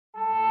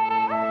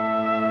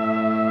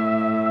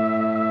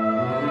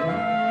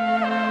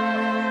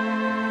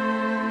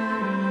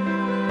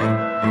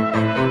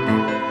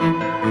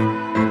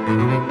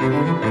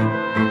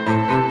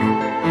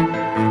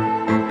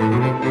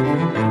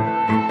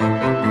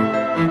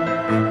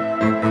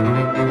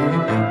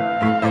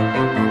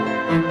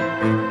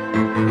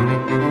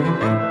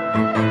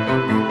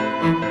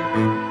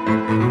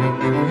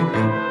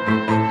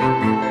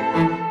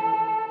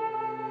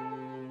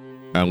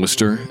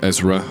Alistair,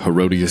 Ezra,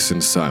 Herodias,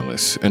 and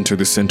Silas enter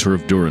the center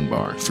of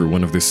Durinbar through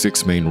one of the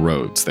 6 main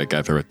roads that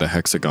gather at the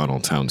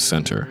hexagonal town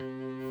center.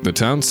 The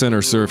town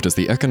center served as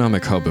the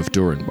economic hub of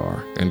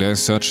Durinbar, and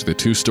as such, the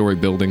 2-story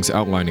buildings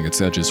outlining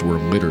its edges were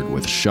littered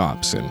with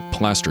shops and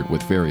plastered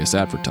with various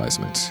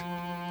advertisements.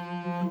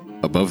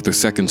 Above the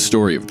 2nd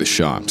story of the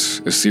shops,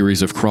 a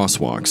series of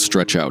crosswalks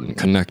stretch out and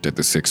connect at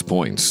the 6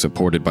 points,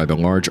 supported by the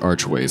large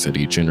archways at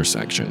each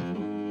intersection.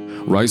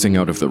 Rising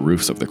out of the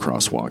roofs of the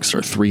crosswalks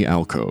are 3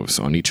 alcoves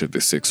on each of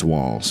the 6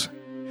 walls.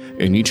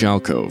 In each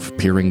alcove,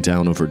 peering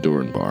down over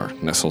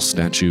Durinbar, nestle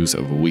statues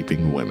of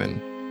weeping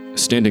women.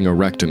 Standing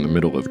erect in the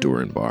middle of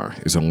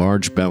Durinbar is a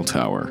large bell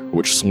tower,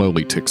 which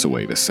slowly ticks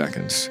away the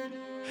seconds.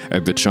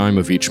 At the chime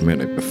of each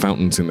minute, the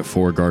fountains in the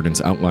 4 gardens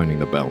outlining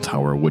the bell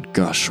tower would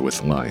gush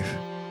with life.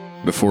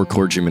 The 4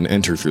 clergymen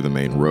enter through the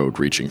main road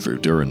reaching through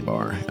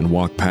Durinbar and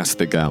walk past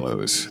the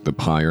gallows, the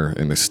pyre,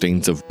 and the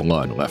stains of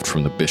blood left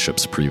from the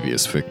bishop's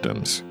previous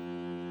victims.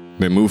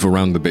 They move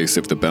around the base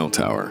of the bell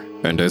tower,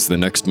 and as the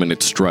next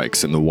minute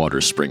strikes and the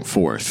waters spring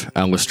forth,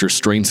 Alistair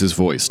strains his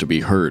voice to be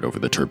heard over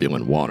the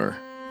turbulent water.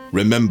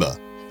 Remember,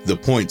 the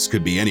points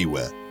could be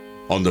anywhere,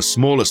 on the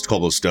smallest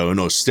cobblestone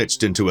or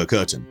stitched into a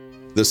curtain.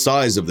 The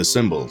size of the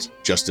symbols,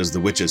 just as the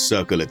witch's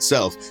circle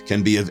itself,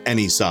 can be of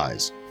any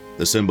size.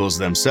 The symbols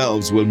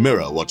themselves will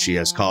mirror what she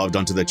has carved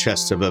onto the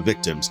chests of her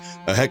victims,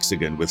 a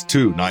hexagon with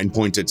 2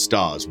 9-pointed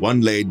stars, one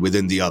laid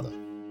within the other.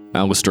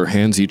 Alistair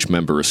hands each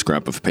member a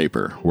scrap of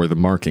paper where the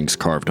markings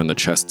carved on the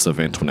chests of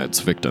Antoinette's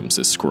victims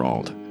is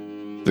scrawled.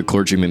 The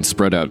clergymen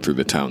spread out through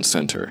the town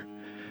center.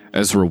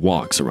 Ezra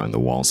walks around the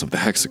walls of the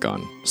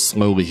hexagon.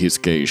 Slowly his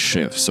gaze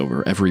shifts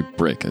over every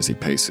brick as he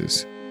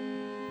paces.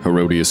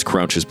 Herodias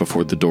crouches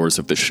before the doors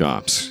of the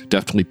shops,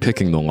 deftly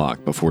picking the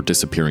lock before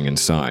disappearing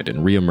inside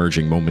and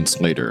re-emerging moments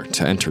later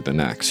to enter the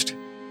next.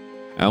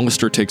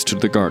 Alistair takes to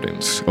the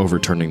gardens,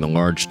 overturning the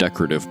large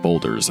decorative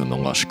boulders on the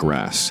lush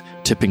grass,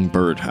 tipping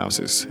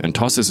birdhouses, and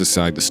tosses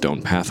aside the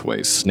stone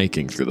pathways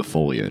snaking through the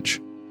foliage.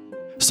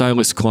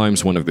 Silas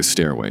climbs one of the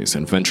stairways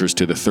and ventures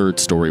to the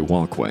 3rd-story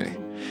walkway.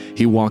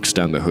 He walks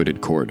down the hooded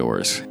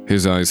corridors,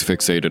 his eyes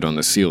fixated on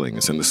the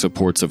ceilings and the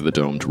supports of the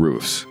domed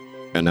roofs.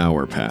 An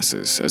hour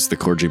passes as the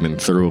clergymen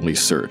thoroughly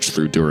search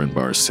through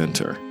Durinbar's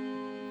center.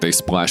 They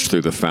splash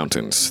through the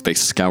fountains, they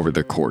scour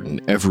the court and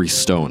every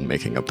stone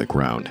making up the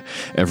ground,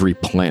 every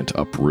plant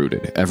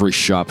uprooted, every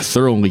shop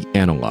thoroughly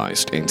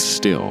analyzed, and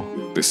still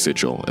the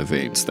sigil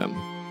evades them.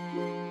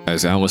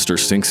 As Alistair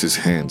sinks his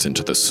hands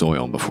into the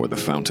soil before the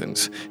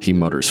fountains, he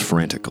mutters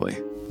frantically,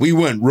 "We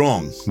weren't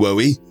wrong, were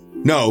we?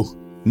 No,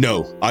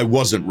 I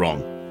wasn't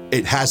wrong.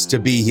 It has to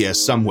be here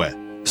somewhere."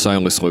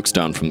 Silas looks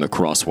down from the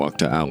crosswalk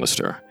to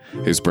Alistair.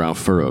 His brow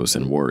furrows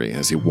in worry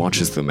as he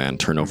watches the man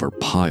turn over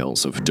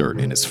piles of dirt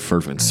in his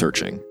fervent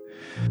searching.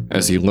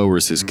 As he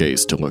lowers his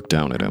gaze to look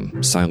down at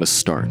him, Silas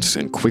starts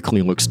and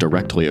quickly looks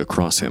directly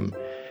across him,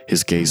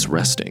 his gaze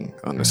resting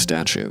on the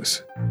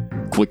statues.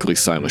 Quickly,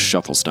 Silas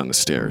shuffles down the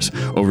stairs,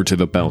 over to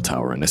the bell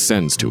tower and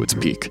ascends to its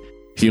peak.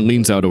 He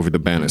leans out over the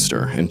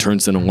banister and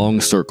turns in a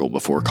long circle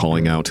before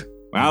calling out,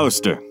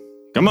 "Alistair,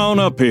 come on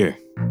up here.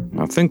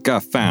 I think I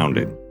found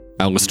it."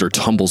 Alistair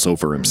tumbles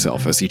over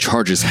himself as he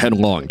charges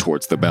headlong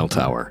towards the bell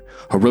tower.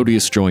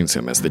 Herodias joins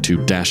him as the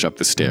 2 dash up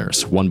the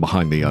stairs, one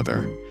behind the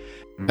other.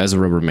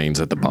 Ezra remains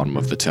at the bottom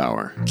of the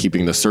tower,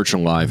 keeping the search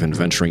alive and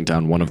venturing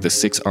down one of the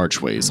 6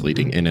 archways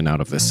leading in and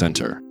out of the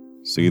center.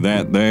 "See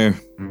that there?"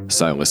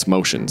 Silas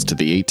motions to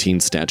the 18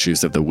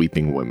 statues of the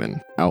weeping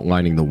women,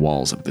 outlining the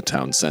walls of the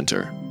town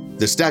center.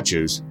 "The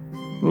statues?"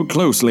 Look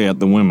closely at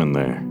the women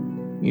there.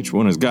 Each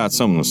one has got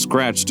something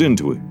scratched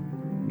into it.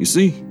 You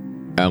see?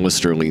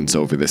 Alistair leans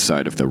over the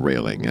side of the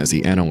railing as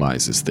he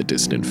analyzes the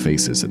distant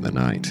faces in the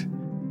night.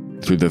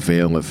 Through the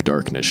veil of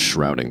darkness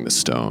shrouding the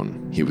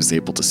stone, he was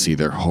able to see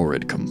their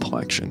horrid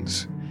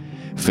complexions.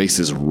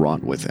 Faces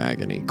wrought with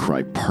agony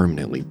cry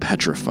permanently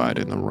petrified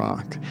in the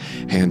rock.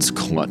 Hands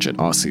clutch at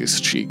osseous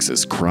cheeks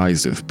as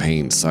cries of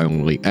pain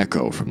silently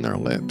echo from their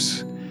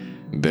lips.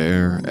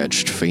 There,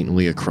 etched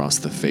faintly across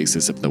the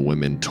faces of the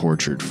women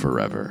tortured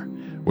forever,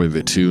 were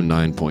the 2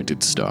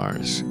 9-pointed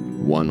stars,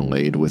 one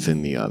laid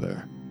within the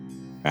other.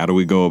 How do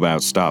we go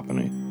about stopping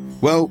it?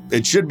 Well,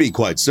 it should be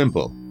quite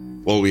simple.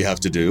 All we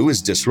have to do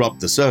is disrupt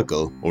the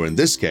circle, or in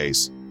this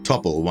case,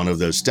 topple one of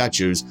those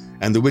statues,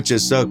 and the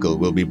witch's circle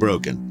will be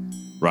broken.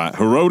 Right,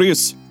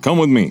 Herodias, come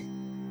with me.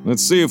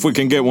 Let's see if we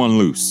can get one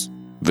loose.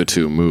 The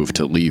 2 move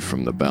to leave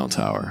from the bell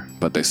tower,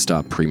 but they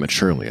stop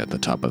prematurely at the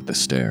top of the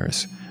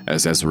stairs,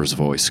 as Ezra's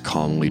voice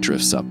calmly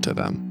drifts up to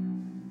them.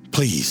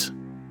 "Please,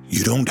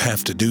 you don't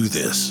have to do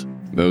this."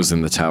 Those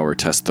in the tower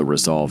test the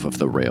resolve of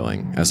the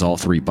railing, as all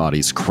 3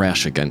 bodies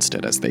crash against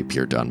it as they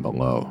peer down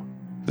below.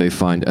 They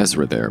find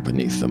Ezra there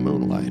beneath the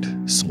moonlight,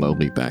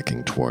 slowly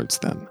backing towards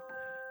them.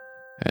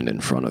 And in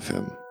front of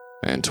him,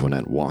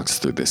 Antoinette walks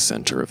through the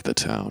center of the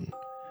town,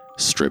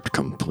 stripped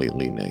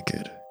completely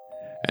naked,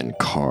 and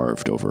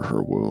carved over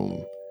her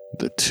womb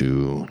the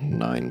 2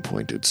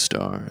 9-pointed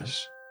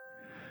stars.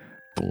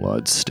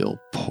 Blood still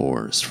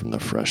pours from the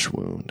fresh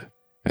wound,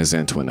 as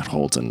Antoinette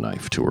holds a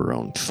knife to her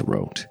own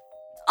throat.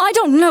 I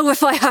don't know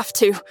if I have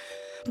to,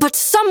 but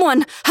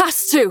someone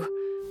has to.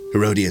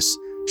 Herodias,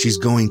 she's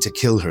going to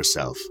kill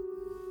herself.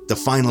 The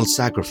final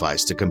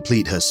sacrifice to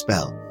complete her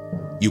spell.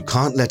 You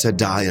can't let her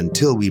die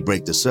until we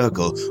break the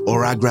circle,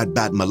 or Agrat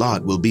bat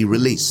Mahlat will be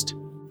released.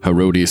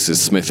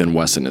 Herodias' Smith &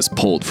 Wesson is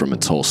pulled from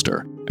its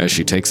holster as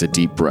she takes a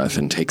deep breath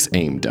and takes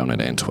aim down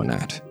at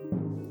Antoinette.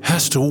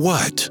 As to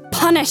what?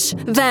 Punish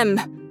them.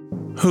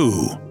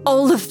 Who?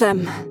 All of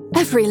them.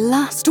 Every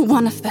last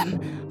one of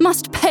them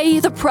must pay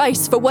the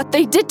price for what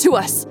they did to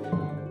us.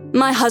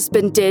 My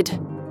husband did.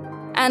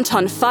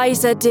 Anton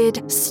Pfizer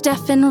did.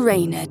 Stefan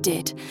Rayner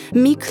did.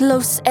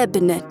 Miklos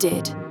Ebner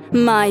did.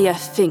 Maya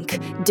Fink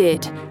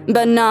did.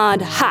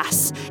 Bernard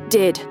Haas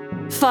did.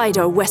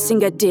 Fido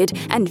Wessinger did.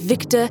 And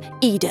Victor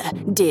Eder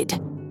did.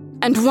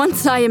 And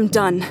once I am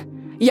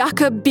done,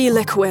 Jakob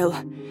Bielik will.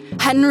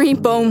 Henry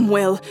Bohm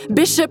will.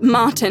 Bishop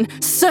Martin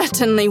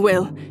certainly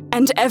will.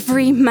 And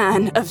every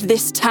man of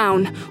this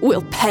town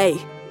will pay.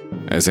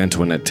 As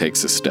Antoinette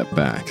takes a step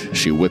back,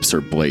 she whips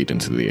her blade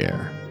into the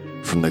air.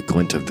 From the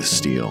glint of the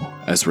steel,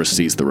 Ezra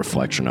sees the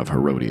reflection of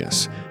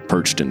Herodias,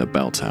 perched in the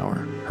bell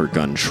tower, her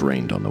gun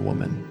trained on the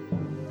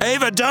woman.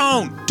 Ava,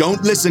 don't!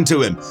 Don't listen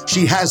to him.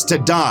 She has to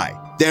die.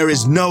 There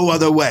is no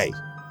other way.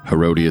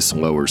 Herodias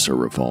lowers her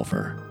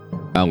revolver.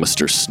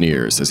 Alistair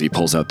sneers as he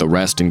pulls out the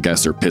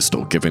Rastengasser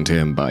pistol given to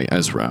him by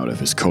Ezra out of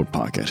his coat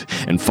pocket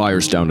and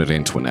fires down at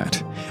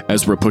Antoinette.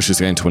 Ezra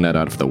pushes Antoinette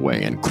out of the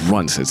way and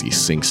grunts as he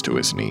sinks to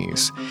his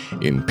knees.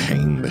 In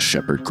pain, the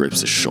shepherd grips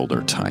his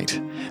shoulder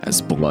tight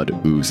as blood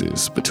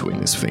oozes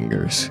between his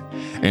fingers.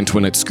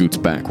 Antoinette scoots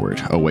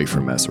backward, away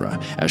from Ezra,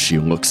 as she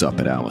looks up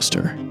at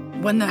Alistair.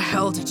 When the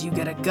hell did you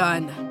get a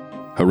gun?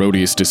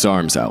 Herodias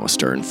disarms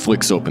Alistair and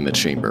flicks open the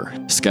chamber,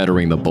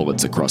 scattering the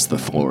bullets across the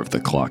floor of the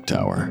clock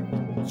tower.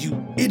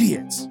 You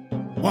idiots!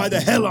 Why the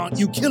hell aren't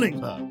you killing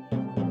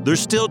her?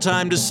 There's still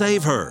time to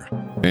save her.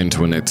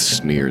 Antoinette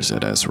sneers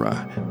at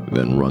Ezra,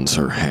 then runs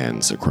her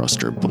hands across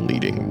her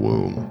bleeding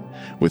womb.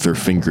 With her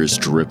fingers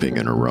dripping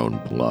in her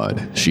own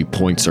blood, she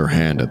points her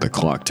hand at the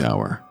clock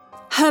tower.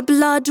 Her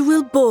blood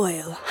will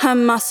boil, her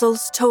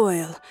muscles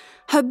toil.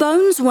 Her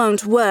bones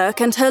won't work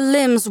and her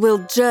limbs will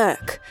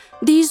jerk.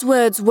 These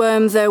words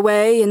worm their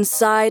way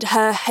inside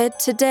her head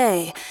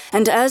today,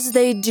 and as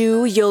they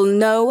do, you'll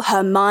know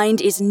her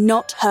mind is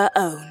not her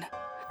own.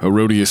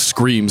 Herodias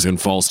screams and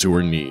falls to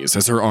her knees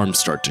as her arms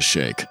start to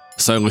shake.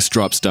 Silas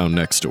drops down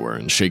next to her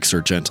and shakes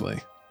her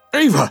gently.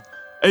 Ava!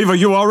 Ava,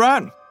 you all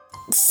right?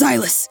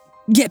 Silas,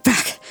 get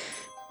back.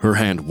 Her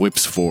hand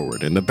whips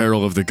forward, and the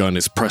barrel of the gun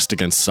is pressed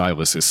against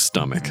Silas's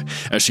stomach.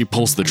 As she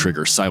pulls the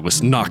trigger,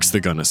 Silas knocks the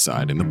gun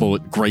aside, and the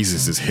bullet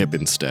grazes his hip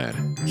instead.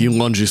 He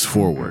lunges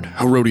forward.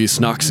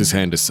 Herodias knocks his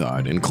hand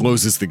aside and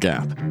closes the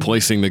gap,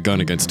 placing the gun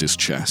against his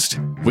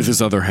chest. With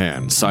his other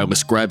hand,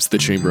 Silas grabs the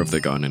chamber of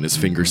the gun, and his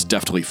fingers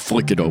deftly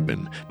flick it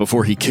open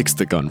before he kicks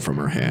the gun from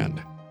her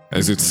hand.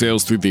 As it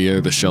sails through the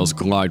air, the shells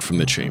glide from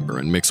the chamber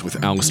and mix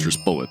with Alistair's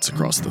bullets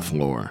across the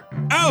floor.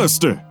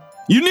 Alistair!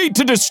 You need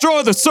to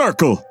destroy the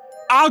circle!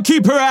 I'll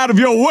keep her out of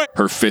your way!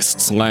 Her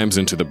fist slams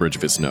into the bridge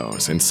of his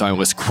nose, and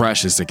Silas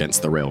crashes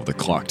against the rail of the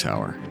clock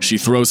tower. She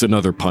throws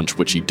another punch,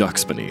 which he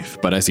ducks beneath,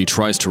 but as he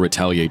tries to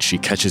retaliate, she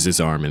catches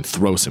his arm and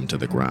throws him to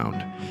the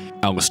ground.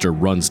 Alistair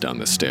runs down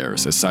the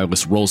stairs as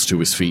Silas rolls to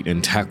his feet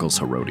and tackles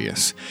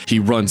Herodias. He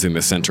runs in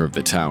the center of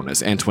the town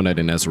as Antoinette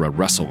and Ezra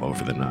wrestle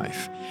over the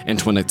knife.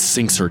 Antoinette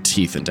sinks her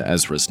teeth into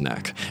Ezra's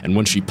neck, and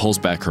when she pulls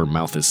back, her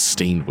mouth is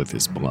stained with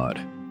his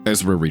blood.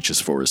 Ezra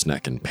reaches for his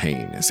neck in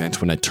pain as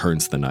Antoinette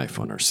turns the knife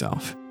on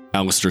herself.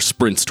 Alistair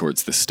sprints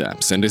towards the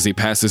steps, and as he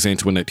passes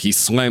Antoinette, he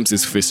slams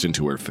his fist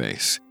into her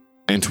face.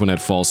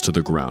 Antoinette falls to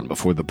the ground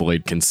before the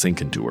blade can sink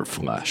into her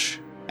flesh.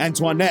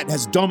 Antoinette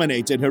has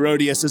dominated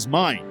Herodias'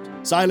 mind.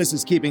 Silas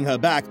is keeping her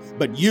back,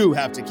 but you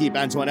have to keep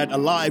Antoinette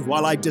alive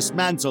while I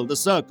dismantle the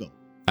circle.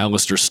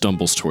 Alistair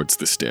stumbles towards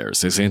the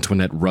stairs as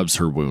Antoinette rubs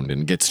her wound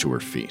and gets to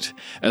her feet.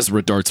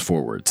 Ezra darts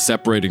forward,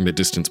 separating the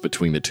distance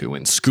between the two,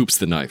 and scoops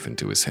the knife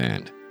into his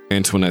hand.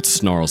 Antoinette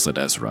snarls at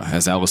Ezra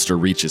as Alistair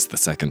reaches the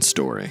second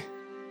story.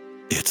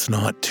 It's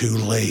not too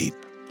late.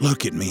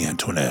 Look at me,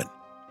 Antoinette.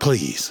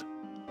 Please,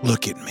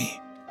 look at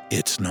me.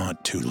 It's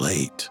not too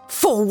late.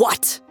 For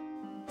what?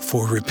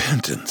 For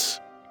repentance.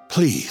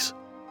 Please,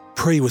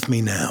 pray with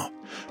me now.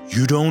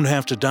 You don't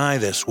have to die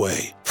this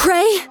way.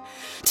 Pray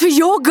to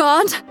your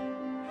God?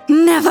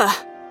 Never.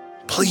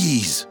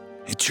 Please,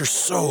 it's your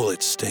soul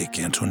at stake,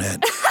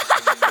 Antoinette.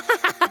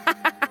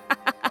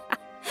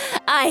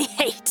 I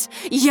hate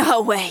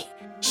Yahweh.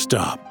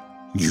 Stop.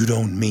 You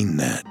don't mean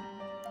that.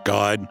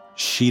 God,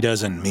 she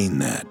doesn't mean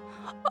that.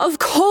 Of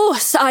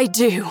course I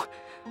do.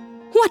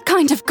 What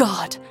kind of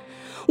God?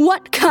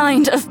 What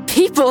kind of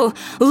people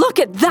look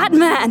at that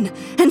man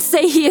and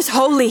say he is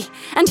holy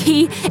and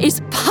he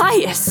is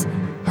pious?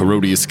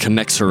 Herodias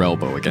connects her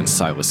elbow against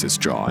Silas's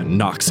jaw and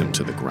knocks him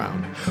to the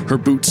ground. Her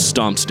boot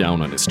stomps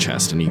down on his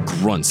chest and he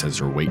grunts as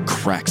her weight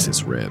cracks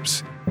his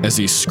ribs. As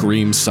he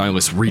screams,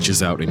 Silas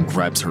reaches out and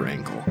grabs her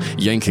ankle,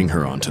 yanking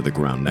her onto the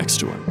ground next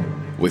to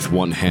him. With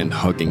one hand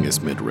hugging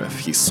his midriff,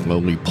 he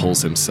slowly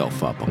pulls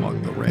himself up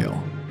along the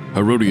rail.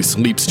 Herodias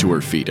leaps to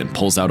her feet and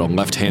pulls out a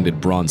left-handed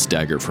bronze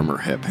dagger from her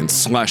hip and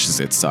slashes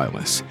at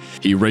Silas.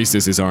 He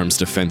raises his arms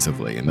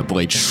defensively and the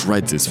blade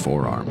shreds his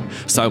forearm.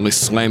 Silas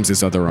slams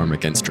his other arm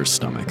against her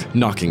stomach,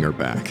 knocking her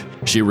back.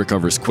 She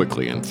recovers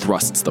quickly and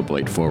thrusts the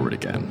blade forward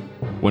again.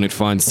 When it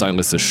finds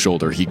Silas's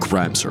shoulder, he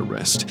grabs her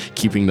wrist,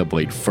 keeping the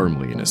blade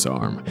firmly in his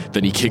arm.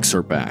 Then he kicks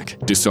her back,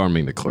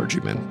 disarming the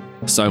clergyman.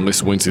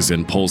 Silas winces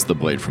and pulls the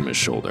blade from his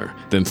shoulder,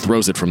 then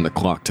throws it from the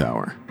clock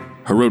tower.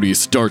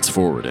 Herodias darts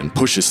forward and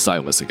pushes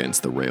Silas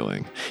against the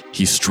railing.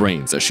 He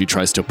strains as she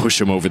tries to push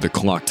him over the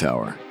clock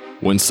tower.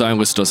 When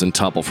Silas doesn't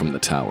topple from the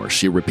tower,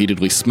 she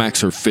repeatedly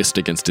smacks her fist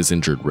against his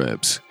injured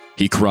ribs.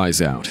 He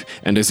cries out,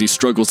 and as he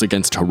struggles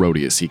against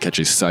Herodias, he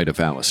catches sight of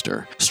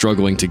Alistair,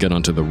 struggling to get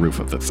onto the roof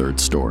of the third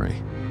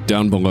story.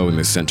 Down below in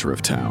the center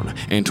of town,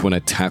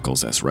 Antoinette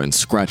tackles Ezra and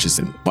scratches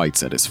and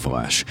bites at his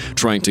flesh,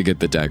 trying to get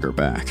the dagger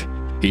back.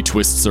 He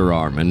twists her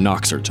arm and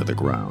knocks her to the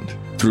ground.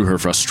 Through her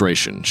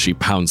frustration, she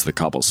pounds the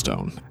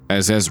cobblestone,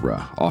 as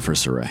Ezra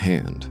offers her a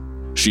hand.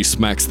 She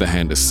smacks the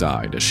hand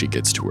aside as she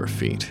gets to her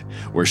feet,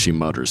 where she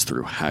mutters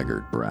through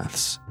haggard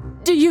breaths.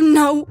 Do you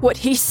know what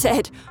he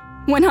said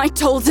when I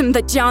told him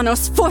that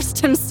Janos forced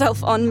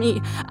himself on me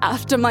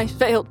after my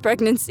failed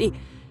pregnancy?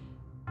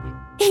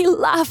 He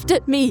laughed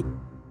at me.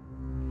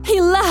 He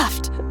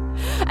laughed,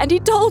 and he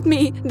told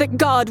me that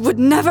God would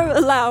never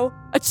allow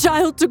a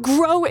child to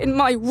grow in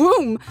my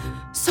womb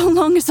so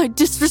long as I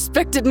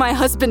disrespected my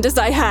husband as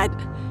I had.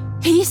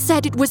 He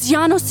said it was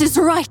Janos'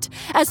 right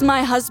as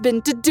my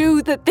husband to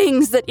do the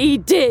things that he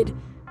did.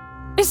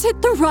 Is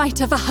it the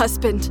right of a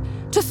husband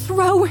to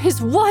throw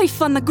his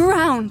wife on the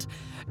ground,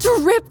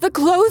 to rip the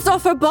clothes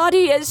off her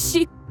body as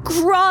she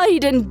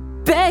cried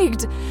and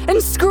begged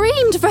and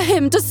screamed for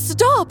him to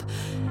stop,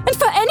 and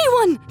for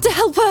anyone to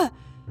help her?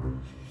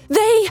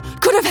 They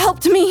could have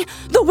helped me.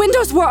 The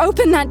windows were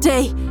open that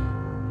day.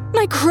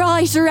 My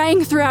cries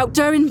rang throughout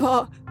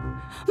Durinbar.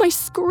 My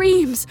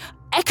screams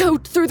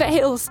echoed through the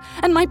hills,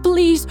 and my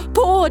pleas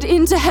poured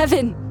into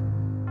heaven.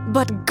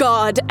 But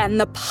God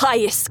and the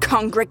pious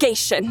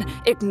congregation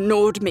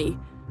ignored me,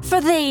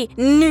 for they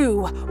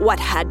knew what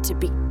had to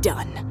be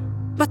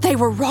done. But they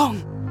were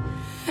wrong.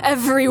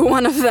 Every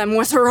one of them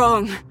was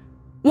wrong.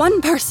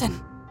 One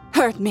person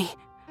heard me,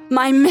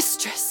 my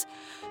mistress.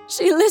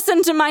 She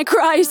listened to my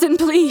cries and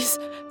pleas.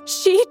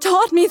 She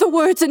taught me the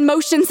words and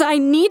motions I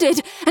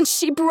needed, and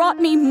she brought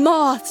me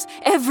moths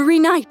every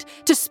night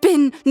to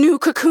spin new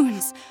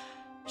cocoons.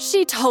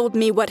 She told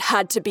me what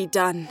had to be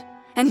done,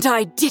 and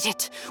I did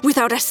it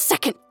without a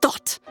second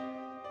thought.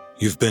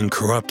 You've been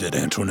corrupted,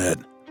 Antoinette.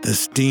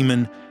 This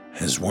demon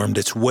has wormed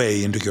its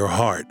way into your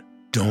heart.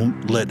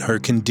 Don't let her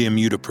condemn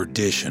you to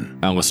perdition.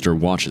 Alistair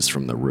watches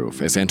from the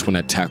roof as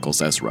Antoinette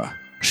tackles Ezra.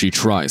 She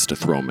tries to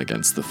throw him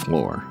against the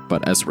floor,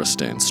 but Ezra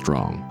stands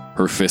strong.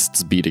 Her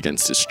fists beat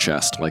against his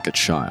chest like a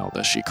child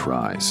as she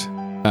cries.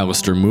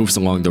 Alistair moves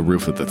along the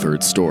roof of the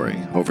third story,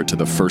 over to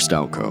the first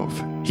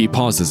alcove. He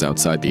pauses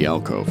outside the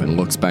alcove and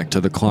looks back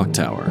to the clock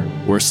tower,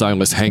 where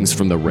Silas hangs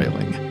from the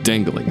railing,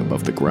 dangling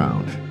above the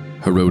ground.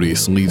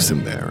 Herodias leaves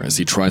him there as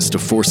he tries to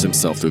force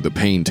himself through the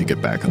pain to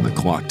get back on the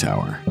clock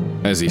tower.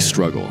 As he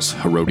struggles,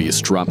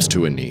 Herodias drops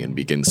to a knee and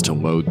begins to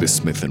load the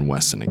Smith &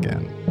 Wesson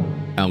again.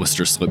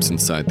 Alistair slips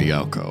inside the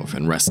alcove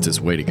and rests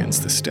his weight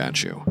against the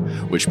statue,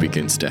 which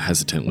begins to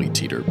hesitantly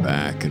teeter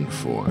back and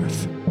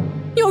forth.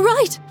 You're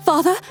right,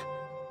 Father.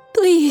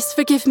 Please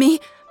forgive me.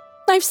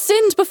 I've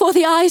sinned before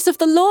the eyes of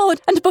the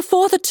Lord and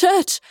before the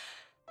church.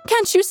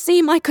 Can't you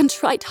see my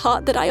contrite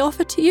heart that I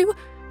offer to you?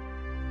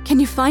 Can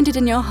you find it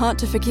in your heart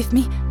to forgive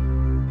me?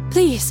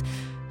 Please,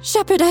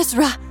 Shepherd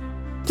Ezra,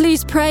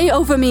 please pray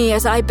over me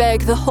as I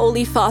beg the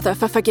Holy Father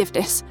for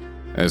forgiveness.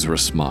 Ezra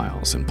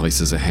smiles and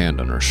places a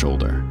hand on her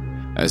shoulder.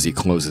 As he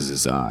closes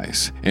his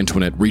eyes,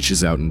 Antoinette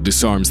reaches out and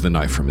disarms the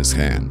knife from his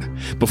hand.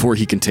 Before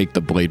he can take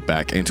the blade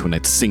back,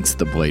 Antoinette sinks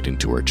the blade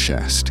into her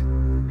chest.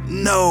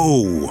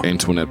 No!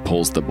 Antoinette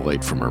pulls the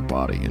blade from her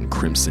body and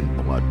crimson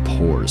blood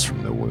pours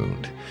from the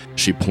wound.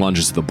 She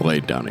plunges the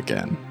blade down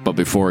again, but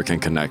before it can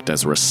connect,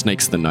 Ezra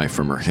snakes the knife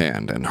from her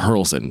hand and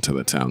hurls it into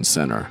the town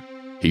center.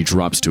 He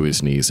drops to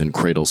his knees and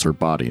cradles her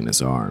body in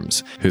his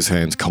arms, his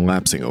hands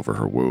collapsing over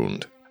her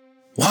wound.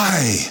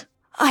 Why?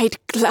 I'd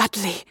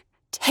gladly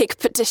take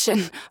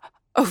petition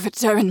over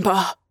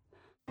Durinbar.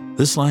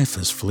 This life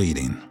is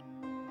fleeting.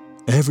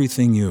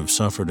 Everything you have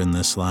suffered in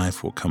this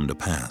life will come to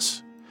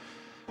pass.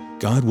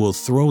 God will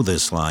throw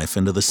this life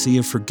into the sea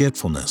of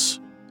forgetfulness,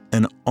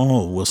 and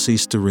all will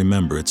cease to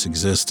remember its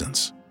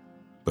existence.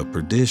 But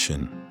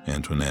perdition,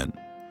 Antoinette,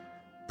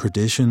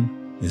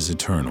 perdition is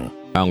eternal.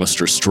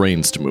 Alistair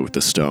strains to move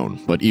the stone,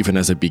 but even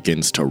as it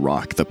begins to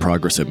rock, the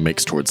progress it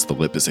makes towards the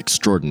lip is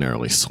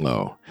extraordinarily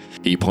slow.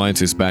 He plants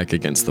his back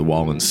against the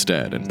wall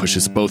instead and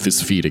pushes both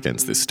his feet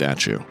against the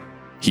statue.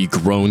 He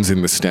groans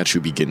and the statue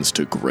begins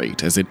to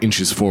grate as it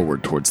inches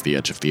forward towards the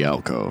edge of the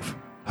alcove.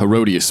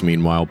 Herodias,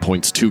 meanwhile,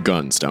 points two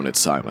guns down at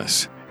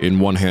Silas. In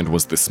one hand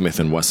was the Smith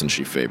 & Wesson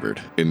she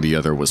favored. In the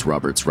other was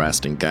Robert's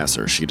Rasting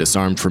Gasser she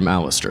disarmed from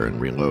Alistair and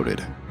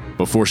reloaded.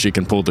 Before she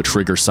can pull the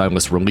trigger,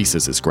 Silas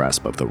releases his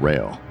grasp of the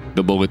rail.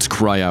 The bullets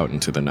cry out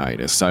into the night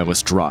as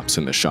Silas drops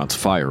and the shots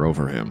fire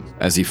over him.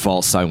 As he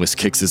falls, Silas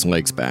kicks his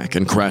legs back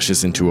and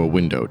crashes into a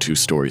window 2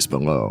 stories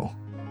below.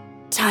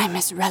 Time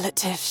is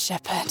relative,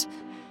 Shepherd.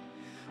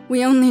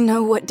 We only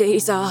know what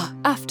days are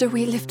after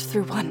we lived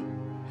through one.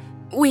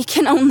 We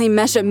can only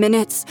measure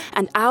minutes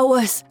and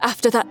hours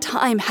after that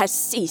time has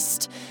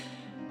ceased.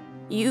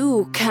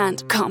 You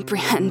can't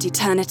comprehend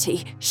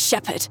eternity,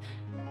 Shepherd,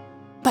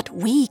 but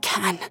we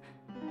can.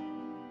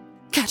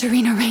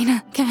 Katerina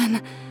Rayner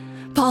can.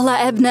 Paula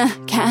Ebner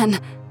can.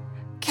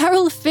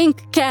 Carol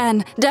Fink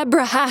can.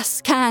 Deborah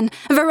Haas can.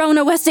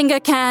 Verona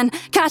Wessinger can.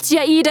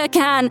 Katja Ida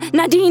can.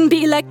 Nadine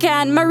Bieler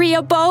can.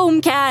 Maria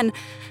Bohm can.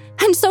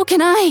 And so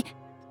can I,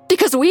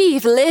 because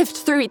we've lived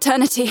through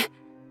eternity.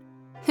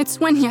 It's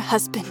when your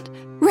husband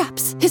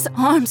wraps his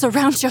arms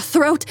around your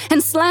throat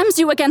and slams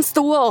you against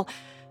the wall.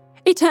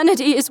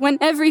 Eternity is when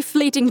every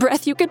fleeting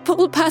breath you could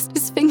pull past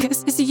his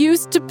fingers is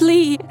used to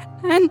plead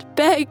and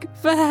beg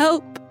for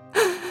help.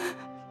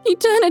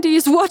 Eternity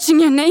is watching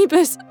your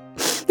neighbors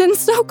and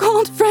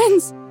so-called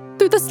friends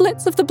through the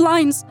slits of the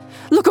blinds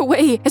look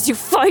away as you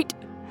fight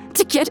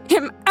to get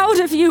him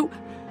out of you.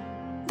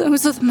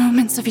 Those are the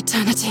moments of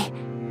eternity.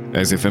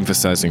 As if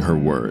emphasizing her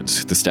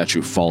words, the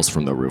statue falls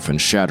from the roof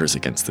and shatters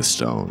against the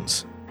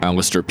stones.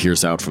 Alistair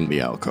peers out from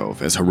the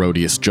alcove as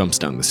Herodias jumps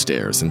down the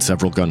stairs and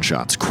several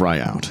gunshots cry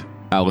out.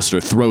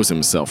 Alistair throws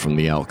himself from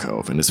the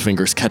alcove and his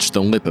fingers catch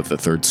the lip of the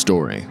 3rd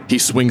story. He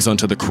swings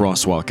onto the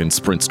crosswalk and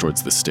sprints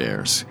towards the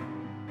stairs.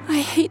 I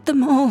hate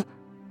them all.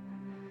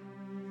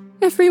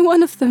 Every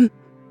one of them.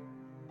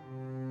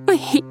 I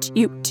hate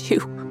you too.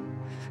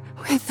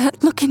 With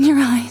that look in your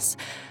eyes,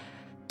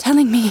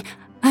 telling me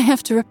I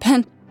have to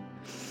repent.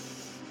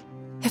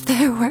 If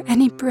there were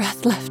any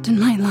breath left in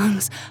my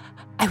lungs,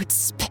 I would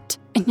spit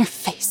in your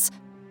face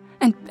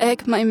and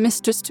beg my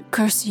mistress to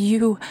curse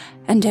you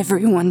and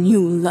everyone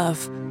you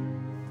love.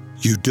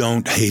 You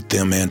don't hate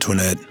them,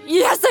 Antoinette.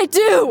 Yes, I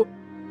do!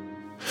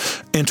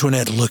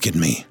 Antoinette, look at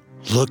me.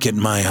 Look at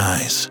my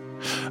eyes.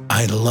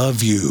 I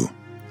love you.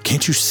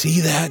 Can't you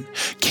see that?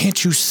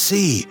 Can't you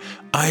see?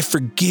 I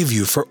forgive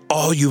you for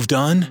all you've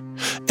done.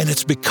 And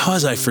it's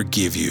because I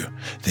forgive you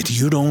that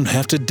you don't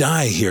have to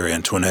die here,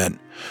 Antoinette.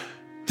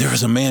 There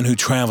is a man who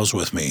travels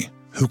with me,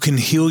 who can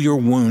heal your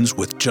wounds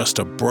with just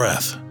a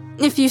breath.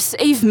 If you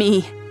save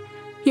me,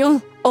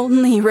 you'll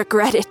only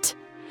regret it.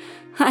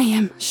 I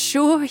am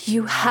sure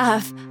you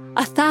have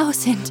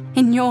 1,000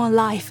 in your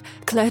life,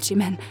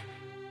 clergymen.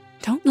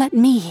 Don't let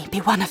me be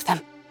one of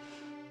them.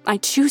 I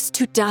choose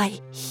to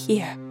die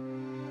here.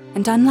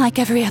 And unlike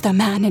every other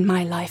man in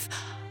my life,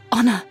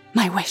 honor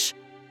my wish.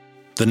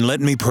 Then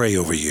let me pray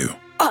over you.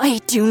 I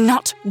do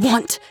not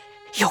want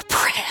your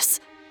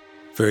prayers.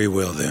 Very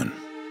well, then.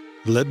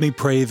 Let me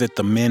pray that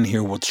the men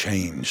here will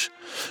change,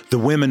 the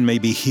women may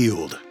be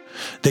healed,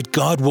 that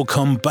God will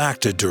come back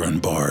to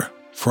Durinbar.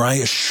 For I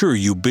assure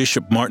you,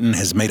 Bishop Martin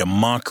has made a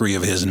mockery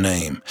of his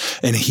name,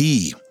 and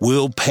he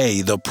will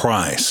pay the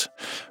price.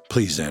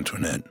 Please,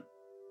 Antoinette,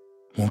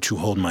 won't you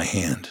hold my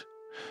hand?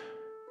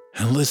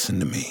 And listen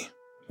to me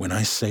when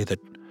I say that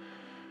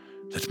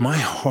my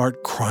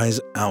heart cries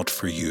out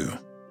for you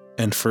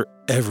and for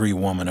every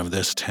woman of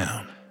this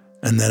town,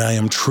 and that I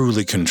am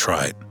truly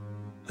contrite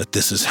that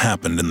this has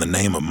happened in the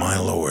name of my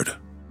Lord.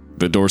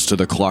 The doors to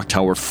the clock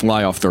tower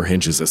fly off their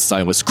hinges as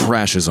Silas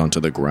crashes onto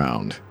the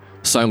ground.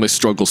 Silas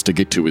struggles to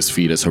get to his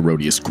feet as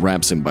Herodias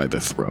grabs him by the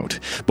throat,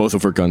 both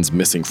of her guns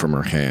missing from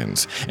her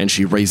hands, and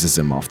she raises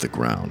him off the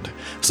ground.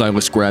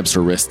 Silas grabs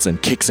her wrists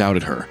and kicks out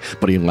at her,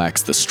 but he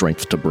lacks the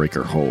strength to break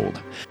her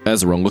hold.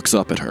 Ezra looks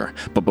up at her,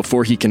 but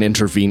before he can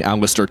intervene,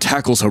 Alistair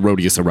tackles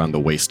Herodias around the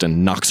waist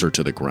and knocks her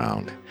to the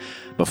ground.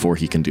 Before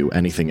he can do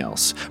anything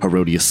else,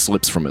 Herodias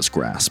slips from his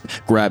grasp,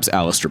 grabs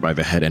Alistair by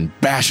the head, and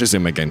bashes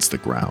him against the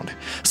ground.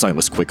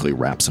 Silas quickly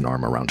wraps an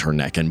arm around her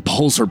neck and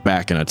pulls her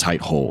back in a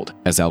tight hold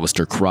as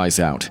Alistair cries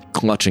out,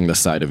 clutching the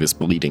side of his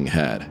bleeding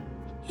head.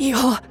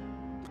 You're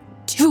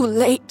too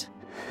late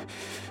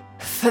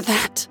for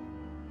that.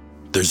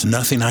 There's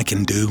nothing I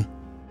can do.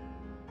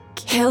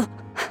 Kill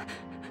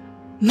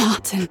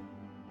Martin.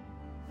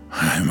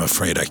 I'm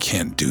afraid I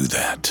can't do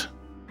that.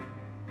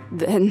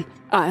 Then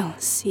I'll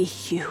see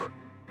you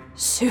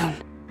soon,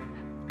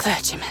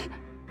 clergyman.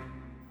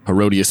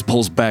 Herodias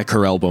pulls back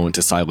her elbow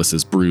into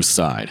Silas's bruised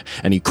side,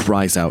 and he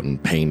cries out in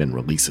pain and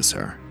releases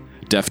her.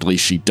 Deftly,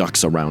 she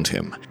ducks around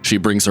him. She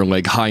brings her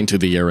leg high into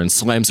the air and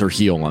slams her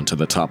heel onto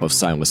the top of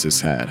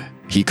Silas's head.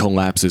 He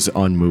collapses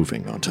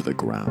unmoving onto the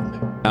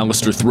ground.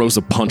 Alistair throws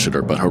a punch at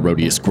her, but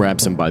Herodias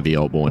grabs him by the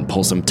elbow and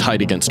pulls him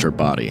tight against her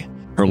body.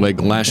 Her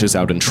leg lashes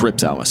out and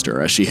trips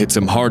Alistair as she hits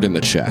him hard in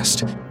the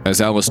chest.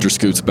 As Alistair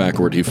scoots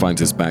backward, he finds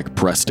his back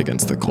pressed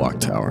against the clock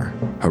tower.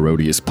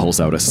 Herodias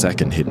pulls out a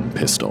second hidden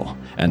pistol,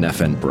 an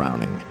FN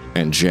Browning,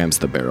 and jams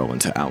the barrel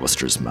into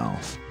Alistair's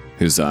mouth.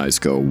 His eyes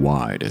go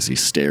wide as he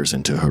stares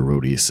into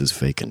Herodias'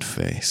 vacant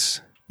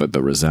face. But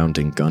the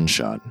resounding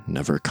gunshot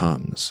never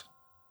comes.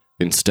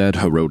 Instead,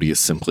 Herodias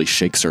simply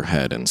shakes her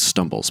head and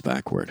stumbles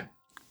backward.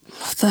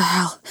 What the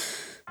hell?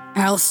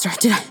 Alistair,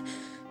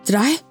 Did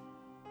I?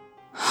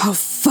 Oh,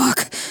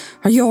 fuck.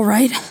 Are you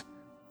alright?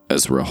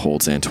 Ezra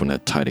holds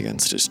Antoinette tight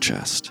against his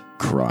chest,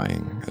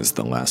 crying as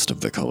the last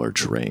of the color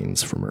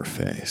drains from her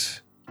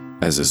face.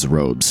 As his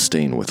robes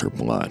stain with her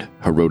blood,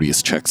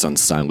 Herodias checks on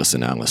Silas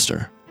and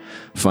Alistair.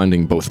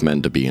 Finding both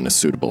men to be in a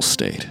suitable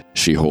state,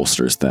 she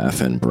holsters the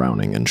FN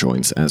Browning and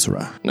joins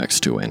Ezra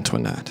next to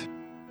Antoinette.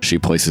 She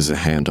places a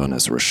hand on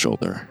Ezra's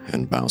shoulder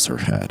and bows her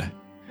head.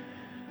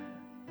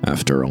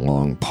 After a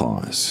long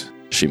pause,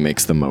 she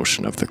makes the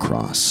motion of the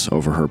cross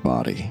over her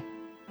body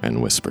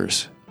and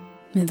whispers,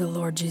 May the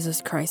Lord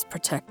Jesus Christ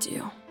protect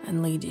you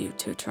and lead you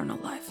to eternal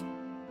life.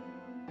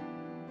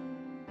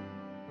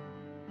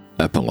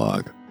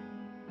 Epilogue.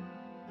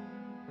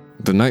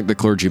 The night the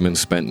clergyman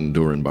spent in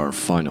Durinbar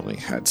finally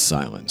had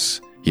silence,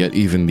 yet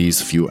even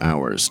these few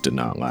hours did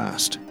not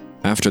last.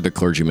 After the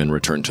clergyman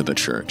returned to the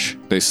church,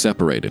 they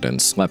separated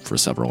and slept for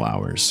several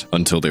hours,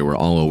 until they were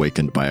all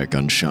awakened by a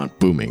gunshot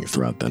booming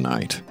throughout the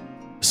night.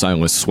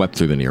 Silas swept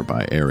through the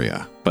nearby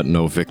area, but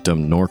no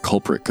victim nor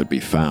culprit could be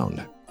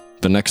found.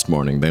 The next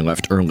morning, they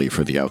left early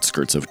for the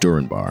outskirts of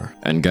Durinbar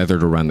and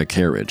gathered around the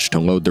carriage to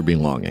load their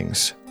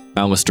belongings.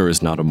 Alistair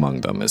is not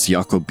among them as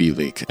Jakob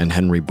Bielik and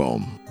Henry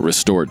Bohm,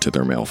 restored to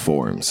their male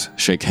forms,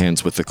 shake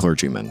hands with the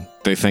clergyman.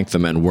 They thank the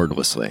men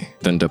wordlessly,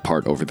 then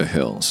depart over the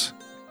hills.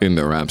 In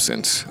their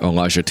absence,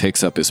 Elijah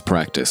takes up his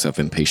practice of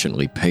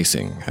impatiently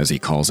pacing as he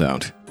calls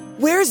out,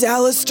 Where's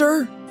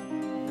Alistair?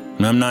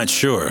 I'm not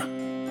sure.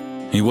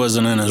 He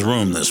wasn't in his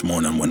room this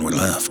morning when we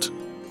left.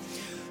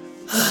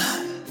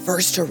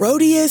 First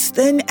Herodias,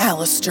 then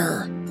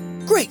Alistair.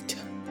 Great.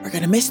 We're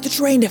gonna miss the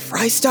train to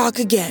Frystock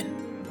again.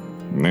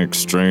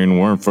 Next train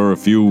weren't for a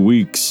few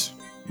weeks.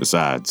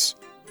 Besides,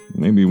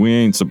 maybe we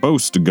ain't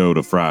supposed to go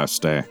to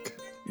Frystack.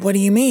 What do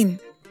you mean?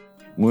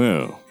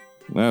 Well,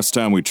 last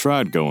time we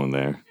tried going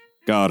there,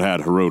 God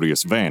had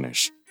Herodias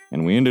vanish,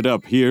 and we ended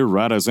up here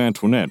right as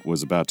Antoinette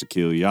was about to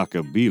kill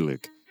Jakob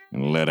Bielik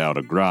and let out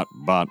Agrat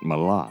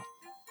Mahlat.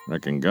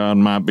 Reckon God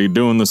might be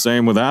doing the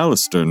same with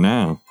Alistair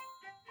now.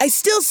 I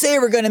still say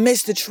we're gonna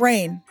miss the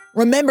train.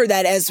 Remember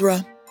that,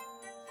 Ezra.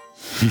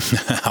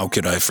 How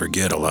could I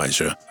forget,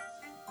 Elijah?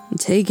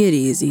 Take it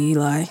easy,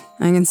 Eli.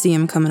 I can see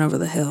him coming over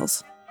the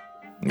hills.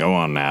 Go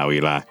on now,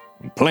 Eli,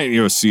 and plant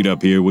your seat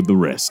up here with the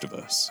rest of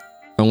us.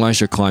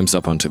 Elijah climbs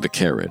up onto the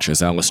carriage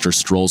as Alistair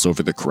strolls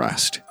over the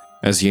crest.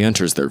 As he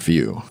enters their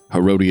view,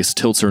 Herodias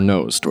tilts her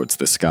nose towards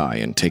the sky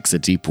and takes a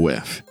deep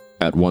whiff.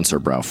 At once her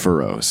brow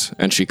furrows,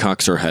 and she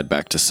cocks her head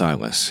back to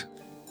Silas.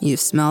 You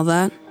smell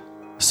that?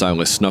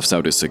 Silas snuffs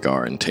out his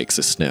cigar and takes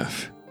a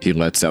sniff. He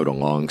lets out a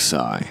long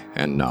sigh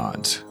and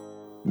nods.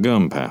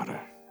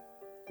 Gunpowder.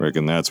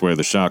 Reckon that's where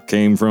the shot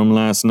came from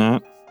last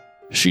night?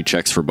 She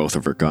checks for both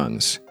of her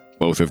guns.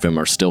 Both of them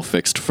are still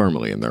fixed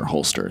firmly in their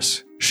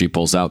holsters. She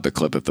pulls out the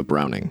clip of the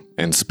Browning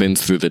and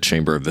spins through the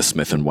chamber of the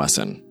Smith &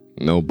 Wesson.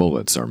 No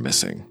bullets are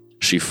missing.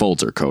 She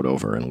folds her coat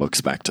over and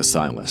looks back to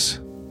Silas.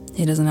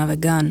 He doesn't have a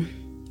gun.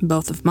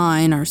 Both of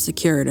mine are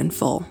secured and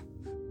full.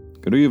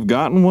 Could he have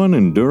gotten one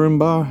in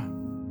Durinbar?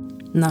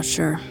 Not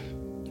sure.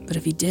 But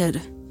if he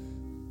did,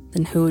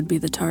 then who would be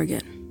the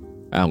target?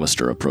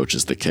 Alistair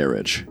approaches the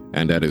carriage,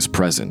 and at his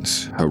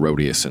presence,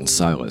 Herodias and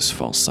Silas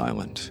fall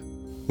silent.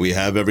 We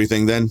have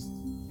everything then?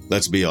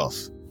 Let's be off.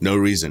 No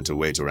reason to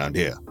wait around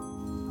here.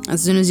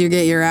 As soon as you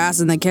get your ass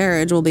in the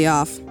carriage, we'll be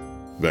off.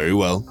 Very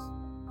well.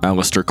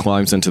 Alistair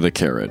climbs into the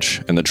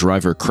carriage, and the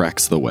driver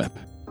cracks the whip.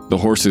 The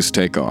horses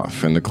take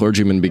off, and the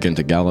clergymen begin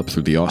to gallop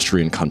through the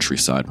Austrian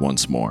countryside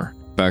once more,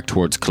 back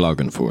towards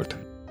Klagenfurt.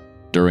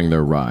 During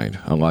their ride,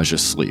 Elijah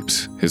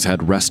sleeps, his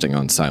head resting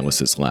on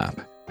Silas's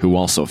lap, who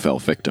also fell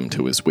victim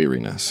to his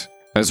weariness.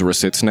 Ezra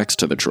sits next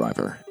to the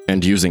driver,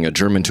 and using a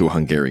German to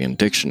Hungarian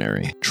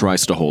dictionary,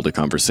 tries to hold a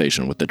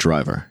conversation with the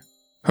driver.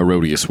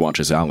 Herodias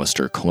watches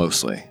Alistair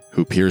closely,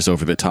 who peers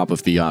over the top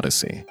of the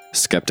Odyssey,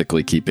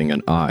 skeptically keeping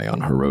an eye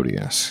on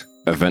Herodias.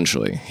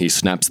 Eventually, he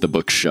snaps the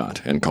book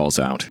shut and calls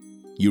out,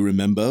 You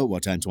remember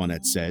what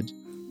Antoinette said?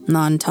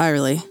 Not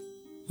entirely.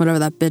 Whatever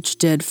that bitch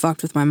did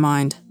fucked with my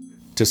mind.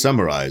 To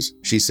summarize,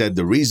 she said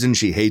the reason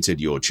she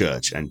hated your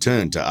church and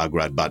turned to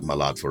Agrat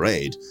Mahlat for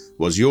aid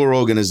was your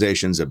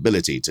organization's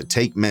ability to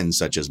take men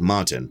such as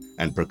Martin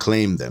and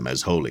proclaim them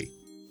as holy.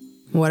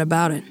 What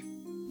about it?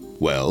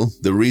 Well,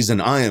 the reason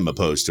I am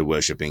opposed to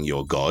worshipping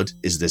your god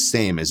is the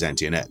same as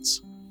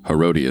Antoinette's.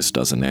 Herodias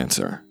doesn't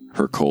answer,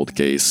 her cold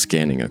gaze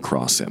scanning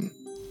across him.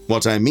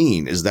 What I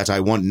mean is that I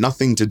want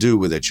nothing to do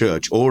with a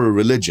church or a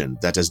religion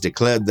that has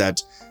declared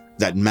that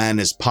man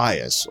is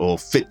pious or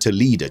fit to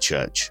lead a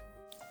church.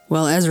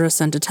 Well, Ezra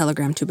sent a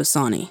telegram to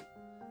Bassani.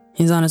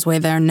 He's on his way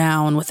there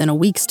now, and within a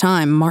week's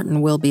time,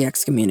 Martin will be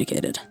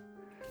excommunicated.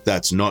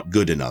 That's not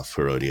good enough,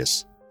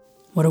 Herodias.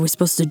 What are we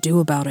supposed to do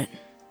about it?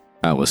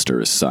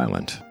 Alistair is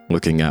silent,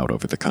 looking out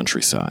over the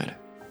countryside.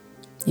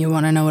 You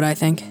want to know what I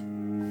think?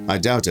 I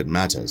doubt it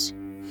matters.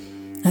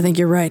 I think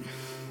you're right.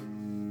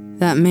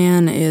 That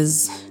man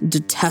is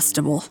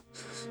detestable.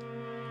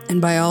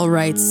 And by all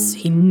rights,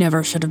 he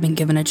never should have been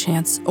given a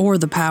chance or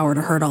the power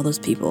to hurt all those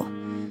people.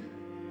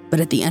 But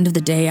at the end of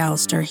the day,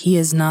 Alistair, he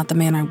is not the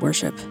man I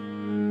worship.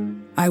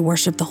 I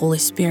worship the Holy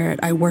Spirit.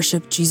 I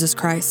worship Jesus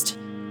Christ.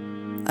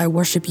 I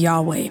worship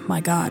Yahweh,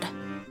 my God.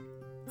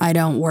 I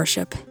don't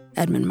worship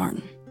Edmund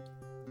Martin.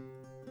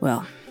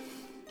 Well,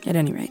 at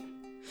any rate,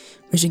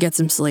 we should get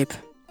some sleep.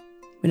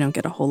 We don't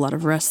get a whole lot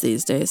of rest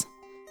these days.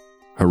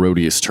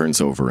 Herodias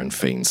turns over and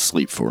feigns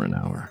sleep for an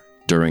hour.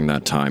 During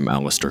that time,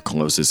 Alistair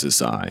closes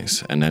his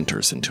eyes and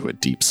enters into a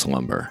deep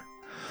slumber.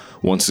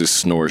 Once his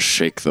snores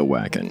shake the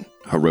wagon,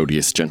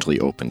 Herodias gently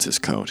opens his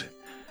coat.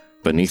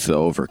 Beneath the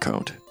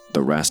overcoat,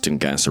 the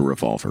Rastengasser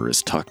revolver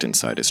is tucked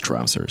inside his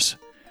trousers.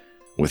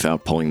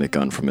 Without pulling the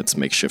gun from its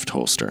makeshift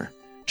holster,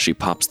 she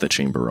pops the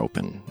chamber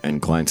open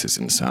and glances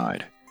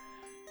inside.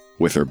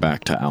 With her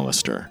back to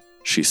Alistair,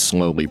 she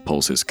slowly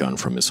pulls his gun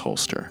from his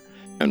holster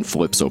and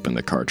flips open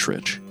the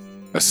cartridge.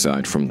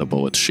 Aside from the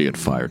bullets she had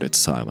fired at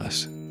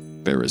Silas,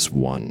 there is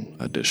one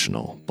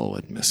additional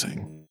bullet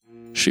missing.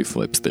 She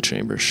flips the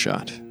chamber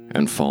shut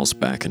and falls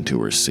back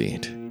into her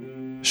seat.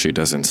 She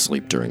doesn't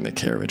sleep during the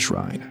carriage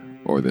ride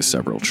or the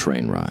several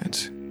train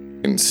rides.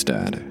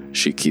 Instead,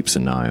 she keeps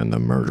an eye on the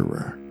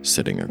murderer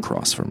sitting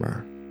across from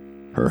her,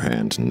 her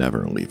hand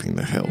never leaving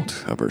the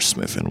hilt of her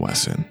Smith &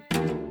 Wesson.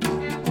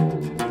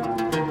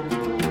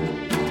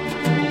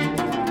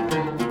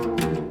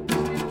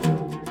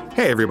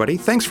 Hey everybody,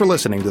 thanks for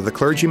listening to The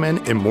Clergyman,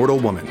 Immortal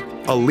Woman,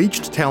 a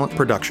Leached Talent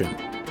production,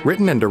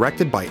 written and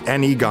directed by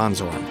N.E.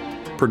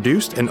 Gonzorn,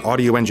 produced and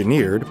audio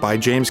engineered by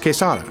James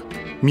Quesada,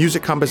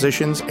 music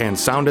compositions and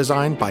sound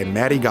design by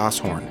Maddie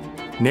Gosshorn,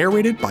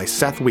 narrated by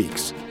Seth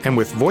Weeks, and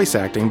with voice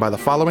acting by the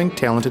following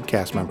talented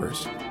cast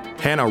members: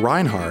 Hannah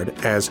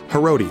Reinhard as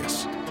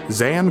Herodias,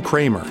 Zan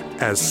Kramer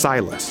as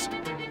Silas,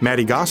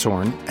 Maddie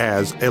Gosshorn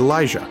as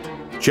Elijah,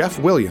 Jeff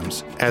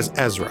Williams as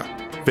Ezra,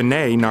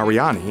 Vinay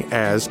Nariani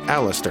as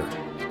Alistair,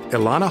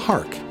 Ilana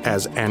Hark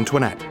as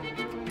Antoinette.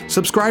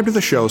 Subscribe to the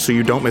show so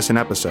you don't miss an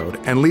episode,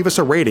 and leave us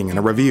a rating and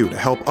a review to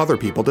help other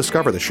people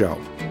discover the show.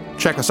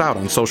 Check us out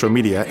on social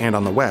media and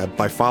on the web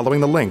by following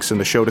the links in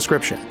the show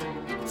description.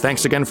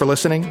 Thanks again for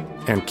listening,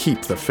 and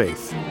keep the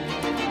faith.